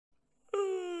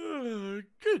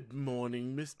Good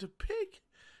morning, Mr. Pig.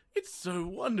 It's so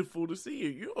wonderful to see you.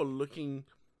 You're looking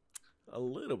a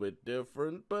little bit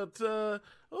different, but,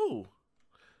 oh,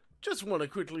 just want to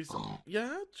quickly say,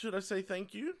 yeah, should I say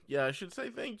thank you? Yeah, I should say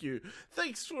thank you.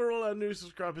 Thanks for all our new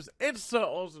subscribers. It's so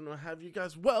awesome to have you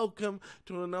guys. Welcome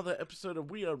to another episode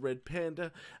of We Are Red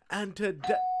Panda, and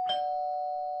today...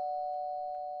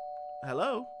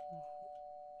 Hello?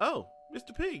 Oh,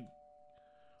 Mr. Pig.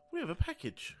 We have a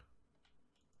package.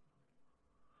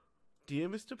 Dear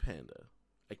Mr. Panda,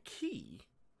 a key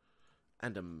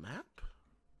and a map?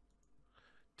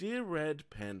 Dear Red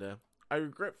Panda, I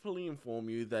regretfully inform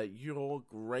you that your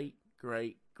great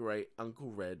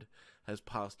Uncle Red has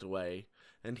passed away,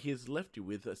 and he has left you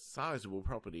with a sizable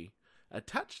property.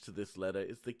 Attached to this letter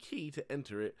is the key to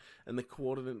enter it and the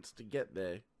coordinates to get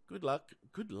there. Good luck.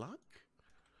 Good luck?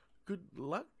 Good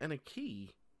luck and a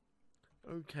key.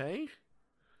 Okay.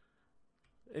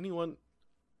 Anyone...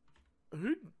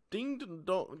 Who dinged and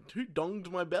who donged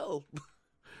my bell?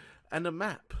 And a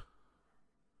map.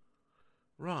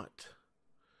 Right.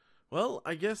 Well,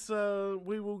 I guess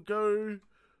we will go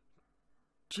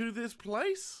to this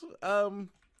place.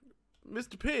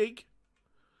 Mr. Pig,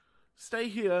 stay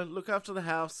here, look after the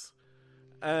house,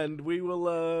 and we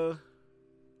will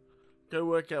go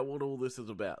work out what all this is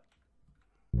about.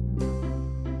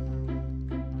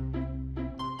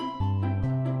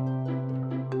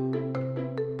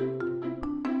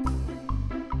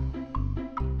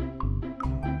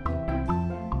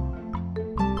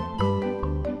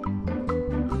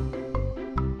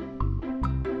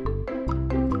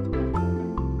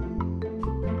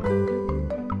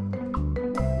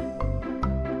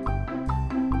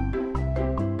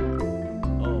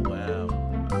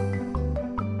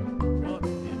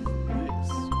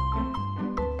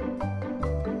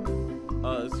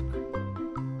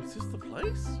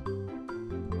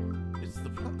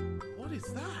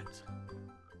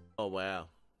 Oh wow.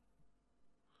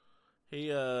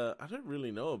 He I don't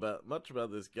really know much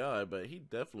about this guy, but he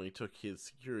definitely took his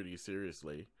security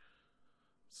seriously.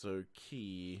 So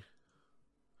key,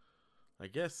 I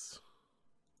guess.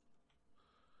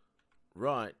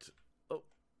 Right. Oh,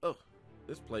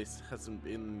 this place hasn't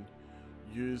been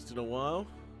used in a while.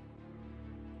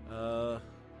 Hello?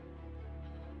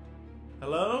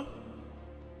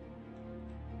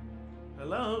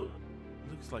 Hello?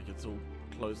 Looks like it's all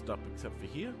closed up except for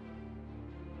here.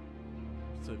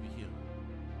 It's over here.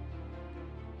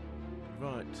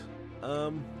 Right.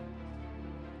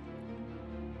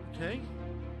 Okay.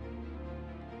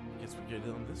 Guess we go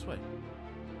down this way.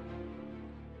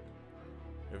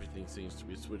 Everything seems to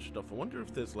be switched off. I wonder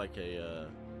if there's like a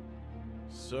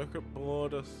circuit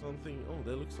board or something. Oh,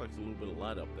 there looks like a little bit of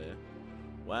light up there.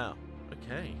 Wow.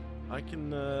 Okay. I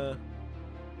can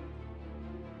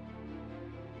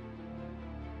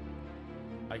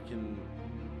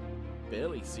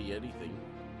barely see anything.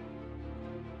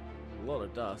 A lot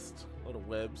of dust, a lot of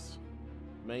webs.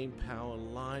 Main power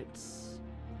lights.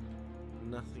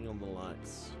 Nothing on the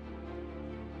lights.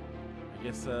 I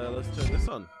guess let's turn this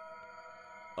on.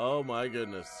 Oh my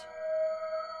goodness.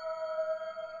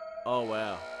 Oh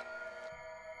wow.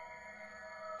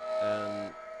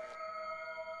 And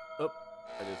oh,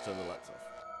 I just turned the lights off.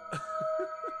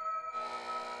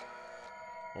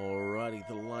 Alrighty,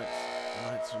 the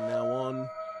lights are now on.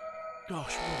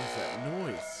 Gosh, what is that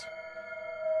noise?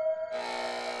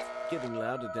 It's getting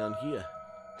louder down here.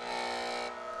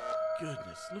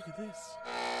 Goodness, look at this.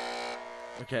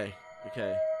 Okay.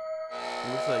 It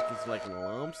looks like it's like an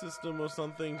alarm system or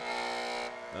something.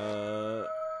 No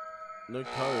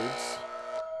codes.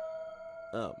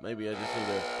 Oh, maybe I just need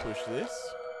to push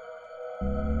this.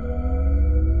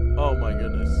 Oh my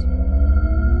goodness.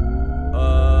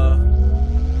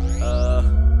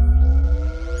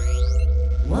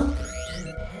 Welcome to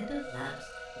the Panda Labs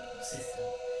system.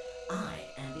 I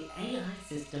am the AI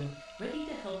system ready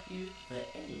to help you for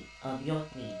any of your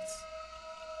needs.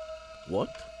 What?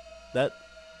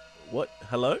 What?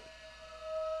 Hello?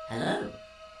 Hello.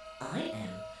 I am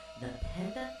the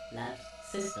Panda Labs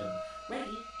system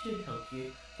ready to help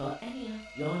you for any of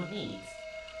your needs.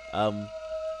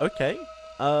 Okay.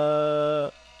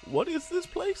 What is this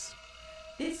place?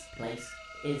 This place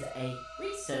is a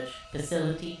research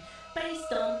facility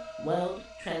based on world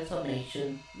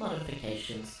transformation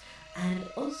modifications and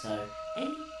also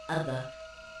any other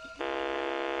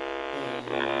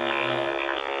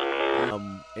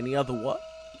any other what?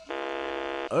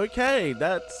 Okay,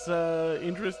 that's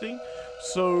interesting.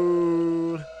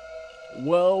 So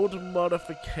world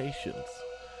modifications.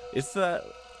 Is that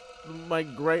my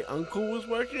great uncle was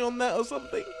working on that or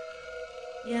something?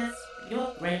 Yes,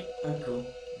 your great uncle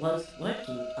was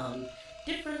working on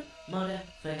different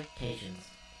modifications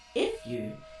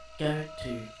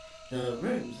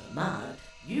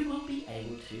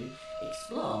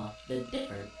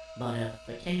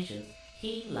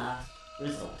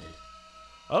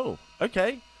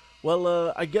Okay.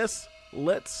 Well, I guess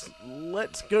let's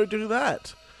go do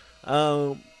that.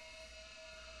 Um,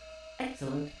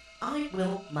 Excellent. I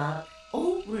will mark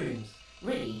all rooms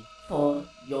ready for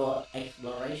your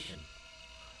exploration.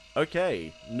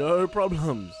 okay, no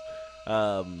problems.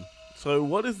 So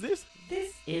what is this?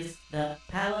 This is the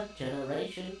power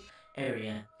generation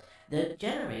area. The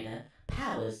generator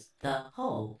powers the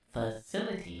whole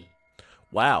facility.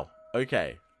 Wow.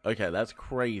 Okay. Okay, that's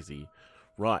crazy.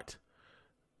 Right.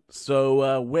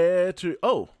 So where to?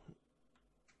 Oh,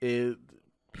 it.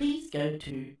 Please go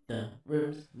to the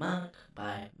rooms marked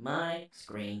by my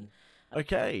screen.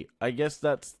 Okay, I guess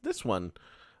that's this one.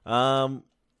 Um,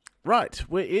 right,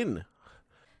 we're in.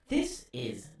 This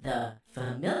is the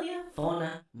Familiar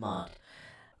Fauna mod.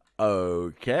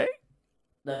 Okay.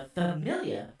 The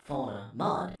Familiar Fauna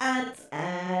mod adds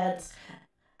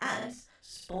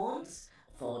spawns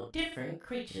for different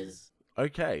creatures.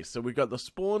 Okay, so we got the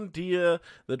spawn deer,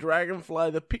 the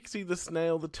dragonfly, the pixie, the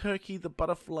snail, the turkey, the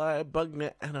butterfly, a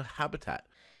bugnet, and a habitat.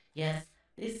 Yes,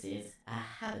 this is a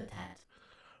habitat.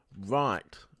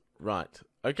 Right, right.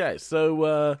 Okay,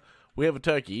 so we have a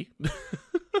turkey.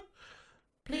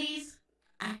 Please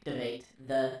activate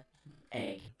the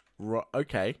egg. Right,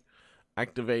 okay,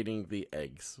 activating the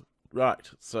eggs. Right,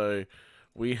 so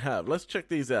we have. Let's check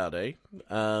these out, eh?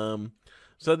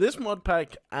 So this mod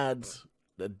pack adds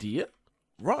a deer.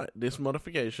 Right, this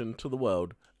modification to the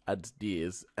world adds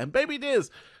deers and baby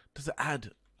deers. Does it add?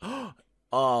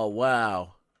 Oh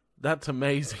wow, that's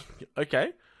amazing.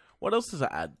 Okay, what else does it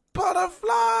add?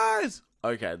 Butterflies.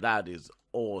 Okay, that is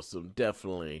awesome.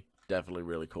 Definitely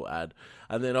really cool ad.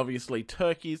 And then obviously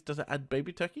turkeys. Does it add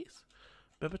baby turkeys?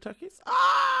 Baby turkeys?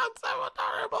 Ah, it's so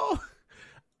adorable.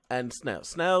 And snails.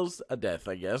 Snails are death,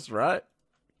 I guess, right?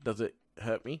 Does it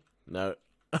hurt me? No.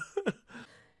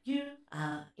 You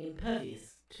are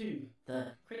impervious to the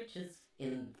creatures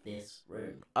in this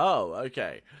room. Oh,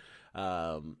 okay.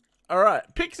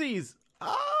 Alright, pixies!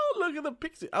 Oh, look at the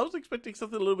pixie. I was expecting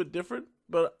something a little bit different,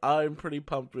 but I'm pretty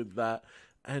pumped with that.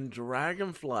 And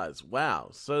dragonflies. Wow.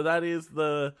 So that is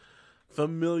the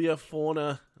familiar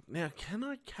fauna. Now, can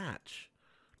I catch?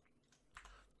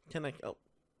 Can I...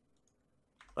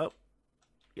 Oh,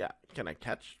 yeah. Can I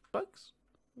catch bugs?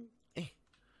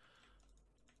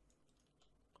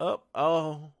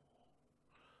 Oh.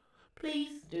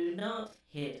 Please do not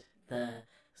hit the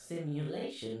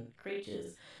simulation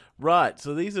creatures. Right,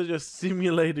 so these are just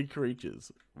simulated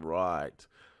creatures. Right.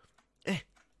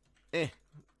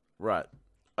 Right.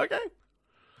 Okay.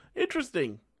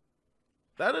 Interesting.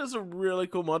 That is a really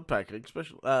cool mod pack,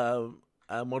 especially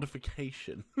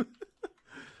modification.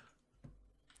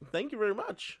 Thank you very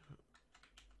much.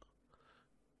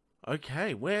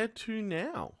 Okay, where to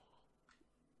now?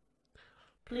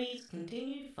 Please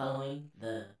continue following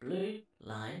the blue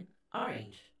line,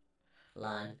 orange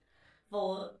line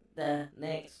for the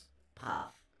next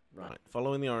path. Right,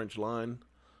 following the orange line.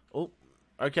 Oh,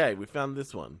 okay, we found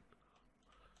this one.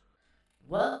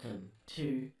 Welcome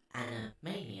to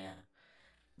Animania.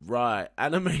 Right,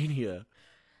 Animania.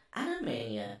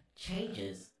 Animania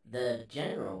changes the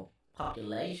general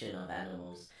population of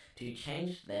animals to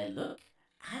change their look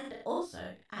and also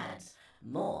adds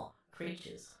more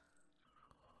creatures.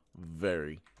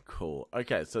 Very cool.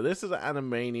 Okay, so this is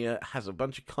Animania. It has a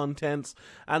bunch of contents,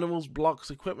 animals,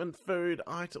 blocks, equipment, food,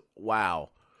 items. Wow.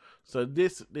 So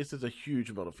this is a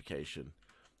huge modification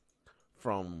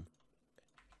from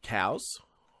cows.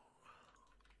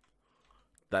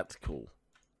 That's cool.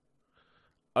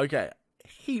 Okay,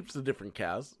 heaps of different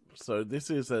cows. So this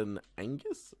is an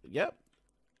Angus. Yep.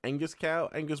 Angus cow,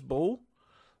 Angus bull.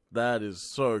 That is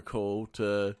so cool.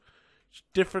 To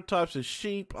different types of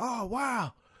sheep. Oh,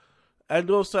 wow. And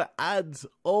also adds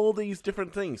all these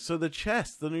different things. So the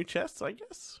chests, the new chests, I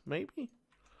guess, maybe?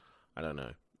 I don't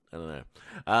know.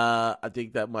 I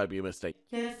think that might be a mistake.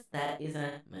 Yes, that is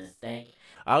a mistake.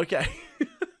 Okay.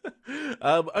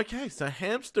 Okay, so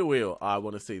hamster wheel. I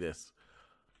want to see this.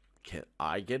 Can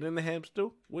I get in the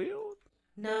hamster wheel?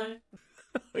 No.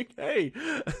 Okay.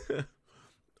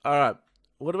 Alright.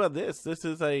 What about this? This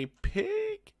is a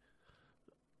pig?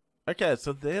 Okay,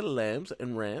 so they're lambs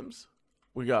and rams.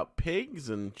 We got pigs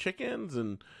and chickens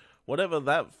and whatever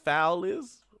that fowl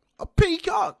is.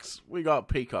 Peacocks! We got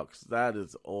peacocks. That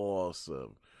is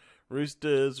awesome.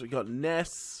 Roosters. We got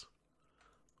nests.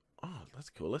 Oh, that's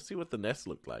cool. Let's see what the nests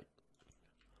look like.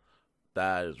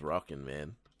 That is rocking,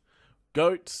 man.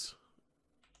 Goats.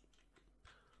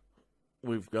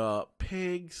 We've got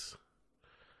pigs.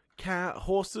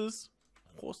 Horses.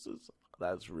 Horses.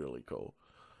 That's really cool.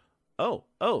 Oh,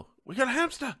 we got a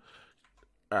hamster.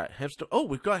 All right, hamster. Oh,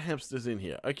 we've got hamsters in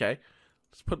here. Okay,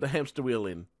 let's put the hamster wheel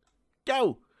in.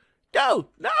 Go! Go!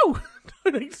 No!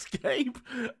 Don't escape!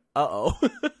 Uh-oh.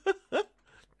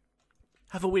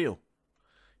 Have a wheel.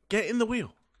 Get in the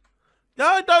wheel.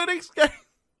 No, don't escape!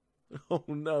 Oh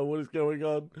no, what is going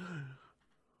on?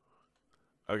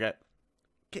 Okay.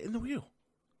 Get in the wheel.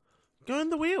 Go in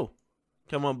the wheel.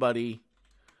 Come on, buddy.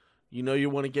 You know you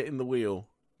want to get in the wheel.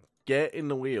 Get in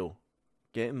the wheel.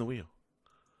 Get in the wheel.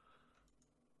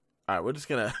 Alright, we're just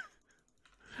gonna...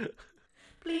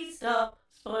 Please stop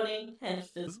spawning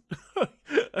hamsters.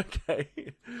 Okay.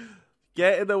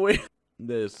 Get in the wheel.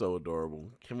 They're so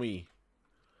adorable. Can we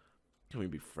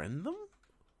befriend them?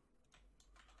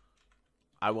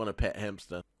 I want a pet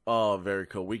hamster. Oh, very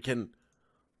cool. We can...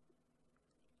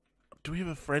 Do we have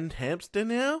a friend hamster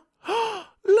now? Look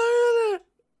at it!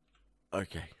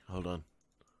 Okay, hold on.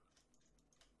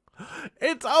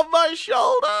 It's on my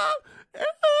shoulder!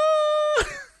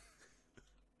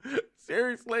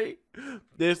 Seriously?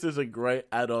 This is a great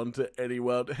add-on to any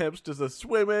world. Hamsters are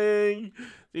swimming.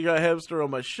 You got a hamster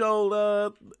on my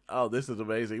shoulder. Oh, this is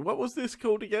amazing. What was this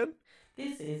called again?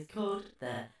 This is called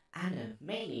the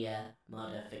Animania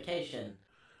modification.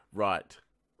 Right.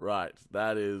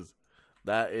 That is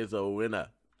a winner.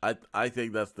 I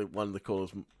think that's one of the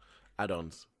coolest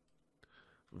add-ons.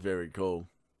 Very cool.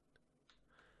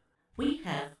 We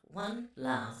have one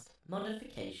last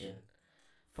modification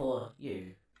for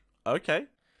you. Okay.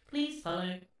 Please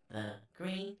follow the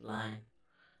green line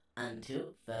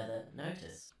until further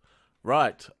notice.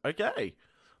 Right. Okay.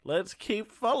 Let's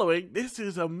keep following. This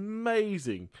is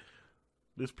amazing.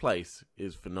 This place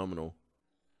is phenomenal.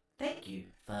 Thank you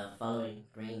for following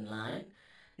green line.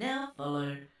 Now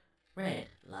follow red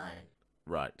line.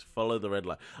 Right. Follow the red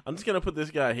line. I'm just gonna put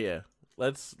this guy here.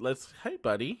 Let's. Hey,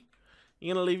 buddy. I'm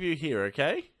gonna leave you here.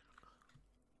 Okay.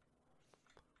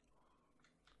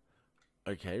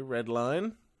 Okay. Red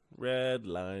line. Red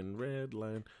line. Red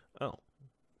line. Oh.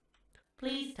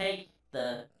 Please take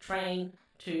the train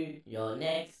to your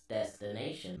next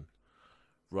destination.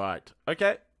 Right.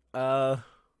 Okay.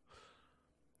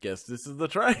 Guess this is the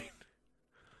train.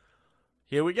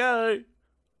 Here we go.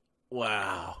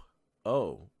 Wow.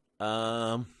 Oh.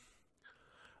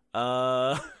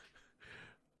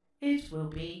 It will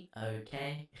be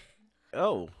okay.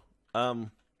 Oh.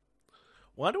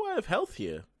 Why do I have health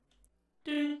here?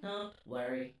 Do not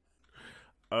worry.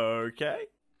 Okay.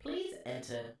 Please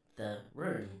enter the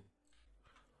room.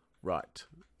 Right.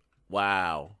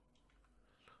 Wow.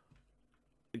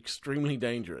 Extremely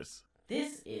dangerous.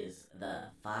 This is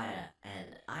the fire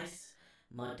and ice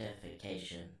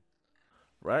modification.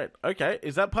 Right. Okay.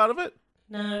 Is that part of it?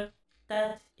 No,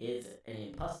 that is an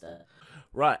imposter.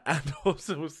 Right. And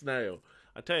also a snail.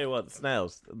 I tell you what,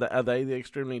 snails, are they the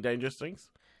extremely dangerous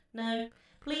things? No,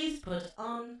 please put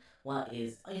on what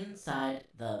is inside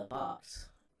the box.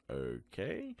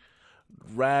 Okay.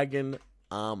 Dragon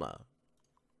armor.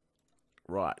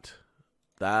 Right.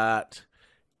 That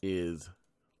is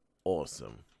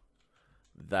awesome.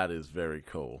 That is very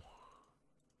cool.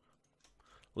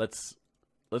 Let's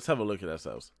have a look at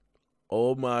ourselves.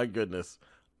 Oh my goodness.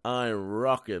 I'm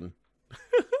rocking.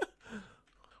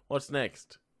 What's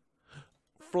next?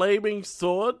 Flaming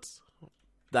swords?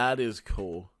 That is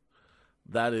cool.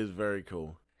 That is very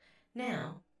cool.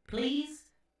 Now, please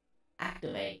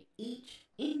activate each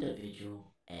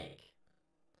individual egg.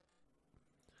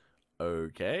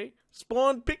 Okay.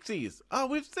 Spawn pixies. Oh,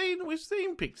 we've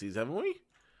seen pixies, haven't we?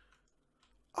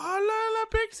 Oh, Lola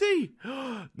Pixie!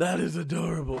 That is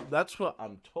adorable. That's what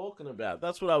I'm talking about.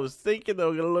 That's what I was thinking they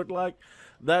were going to look like.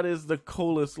 That is the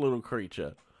coolest little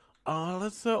creature. Oh,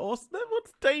 that's so awesome.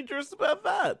 What's dangerous about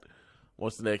that?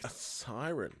 What's next? A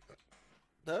siren.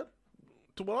 That,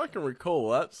 to what I can recall,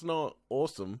 that's not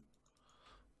awesome.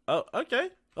 Oh,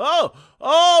 okay. Oh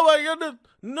my goodness.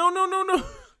 No.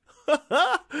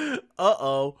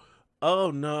 Uh-oh.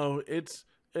 Oh, no. It's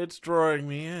drawing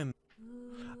me in.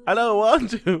 I don't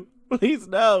want to. Please,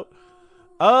 no.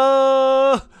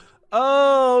 Oh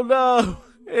no.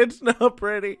 It's not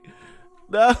pretty.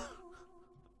 No.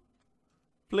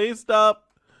 Please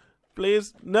stop.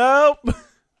 Please. Nope.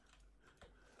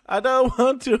 I don't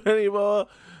want to anymore.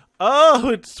 Oh,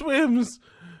 it swims.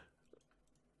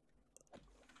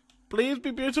 Please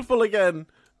be beautiful again.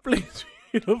 Please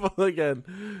be beautiful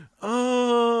again.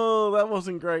 Oh, that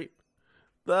wasn't great.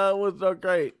 That was not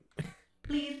great.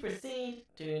 Please proceed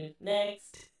to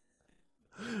next.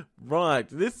 Right,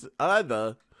 this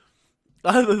either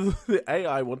the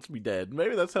AI wants me dead.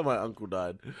 Maybe that's how my uncle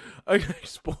died. Okay,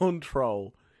 spawn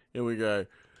troll. Here we go.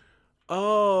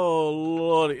 Oh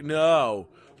lordy, no.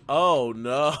 Oh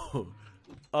no.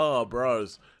 Oh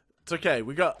bros. It's okay.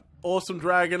 We got awesome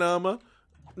dragon armor.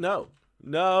 No.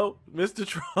 No, Mr.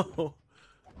 Troll.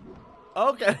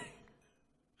 Okay.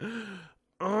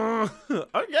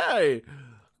 Okay.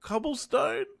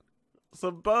 Cobblestone,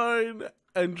 some bone,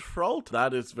 and troll.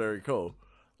 That is very cool.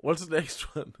 What's the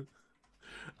next one?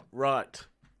 Right.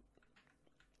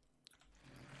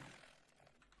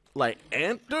 Like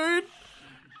ant dude?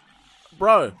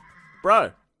 Bro.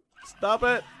 Stop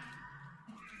it.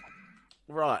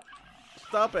 Right.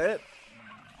 Stop it.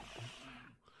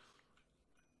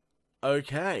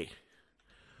 Okay.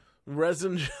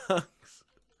 Resin chunks.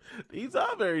 These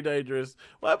are very dangerous.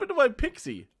 What happened to my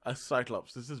pixie? A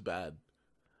cyclops. This is bad.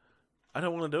 I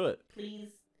don't want to do it.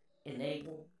 Please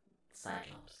enable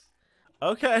Cyclops.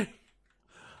 Okay.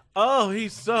 Oh,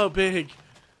 he's so big.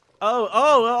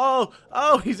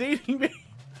 Oh, he's eating me.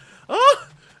 Oh,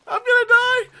 I'm gonna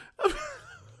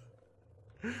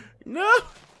die. No.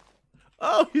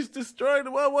 Oh, he's destroying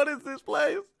the world. What is this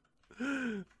place?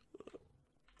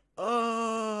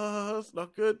 Oh, that's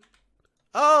not good.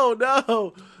 Oh,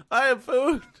 no. I have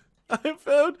food.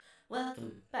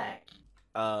 Welcome back.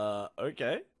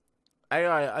 Okay.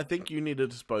 AI, I think you need to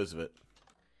dispose of it.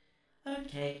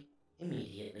 Okay,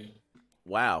 immediately.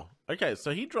 Wow. Okay,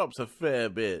 so he drops a fair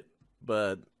bit,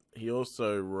 but he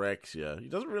also wrecks you. He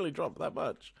doesn't really drop that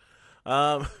much.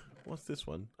 What's this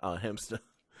one? Oh, hamster.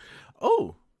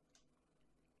 Oh.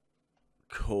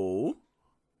 Cool.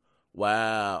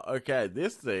 Wow. Okay,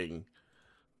 this thing.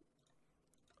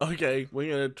 Okay,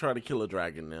 we're gonna try to kill a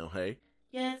dragon now, hey?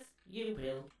 Yes, you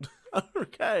will.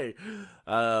 Okay.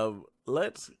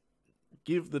 Let's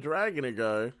give the dragon a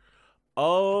go.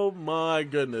 Oh my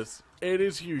goodness. It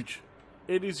is huge.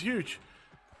 It is huge.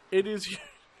 It is huge.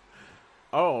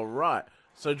 Alright.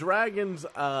 So dragons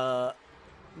are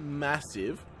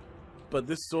massive, but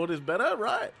this sword is better,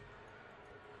 right?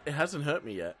 It hasn't hurt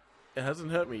me yet. It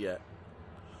hasn't hurt me yet.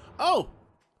 Oh!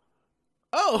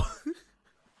 Oh!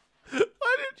 Why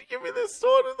did you give me this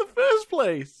sword in the first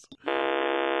place?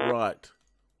 Right.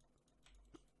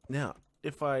 Now,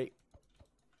 if I...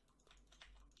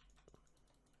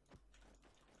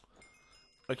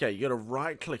 Okay, you gotta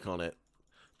right click on it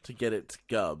to get its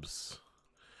gubs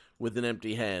with an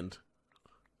empty hand.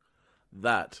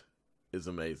 That is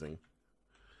amazing.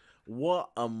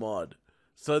 What a mod.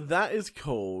 So that is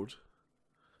called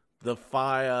the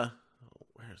fire...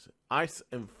 Where is it? Ice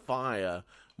and fire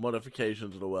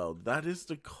modification to the world. That is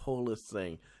the coolest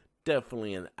thing.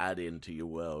 Definitely an add-in to your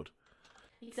world.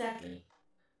 Exactly.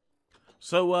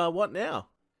 So, what now?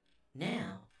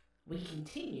 Now, we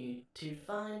continue to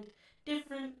find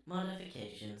different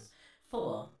modifications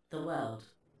for the world.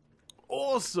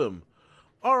 Awesome!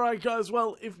 Alright guys,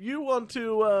 well, if you want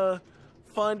to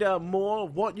find out more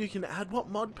what you can add, what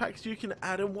mod packs you can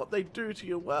add, and what they do to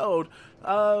your world,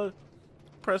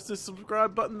 press the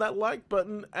subscribe button, that like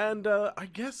button, and I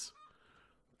guess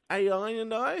AI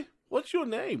and I? What's your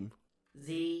name?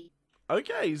 Z.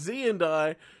 Okay, Z and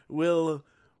I will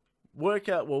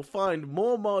we'll find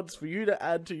more mods for you to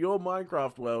add to your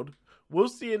Minecraft world. We'll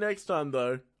see you next time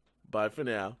though. Bye for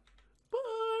now.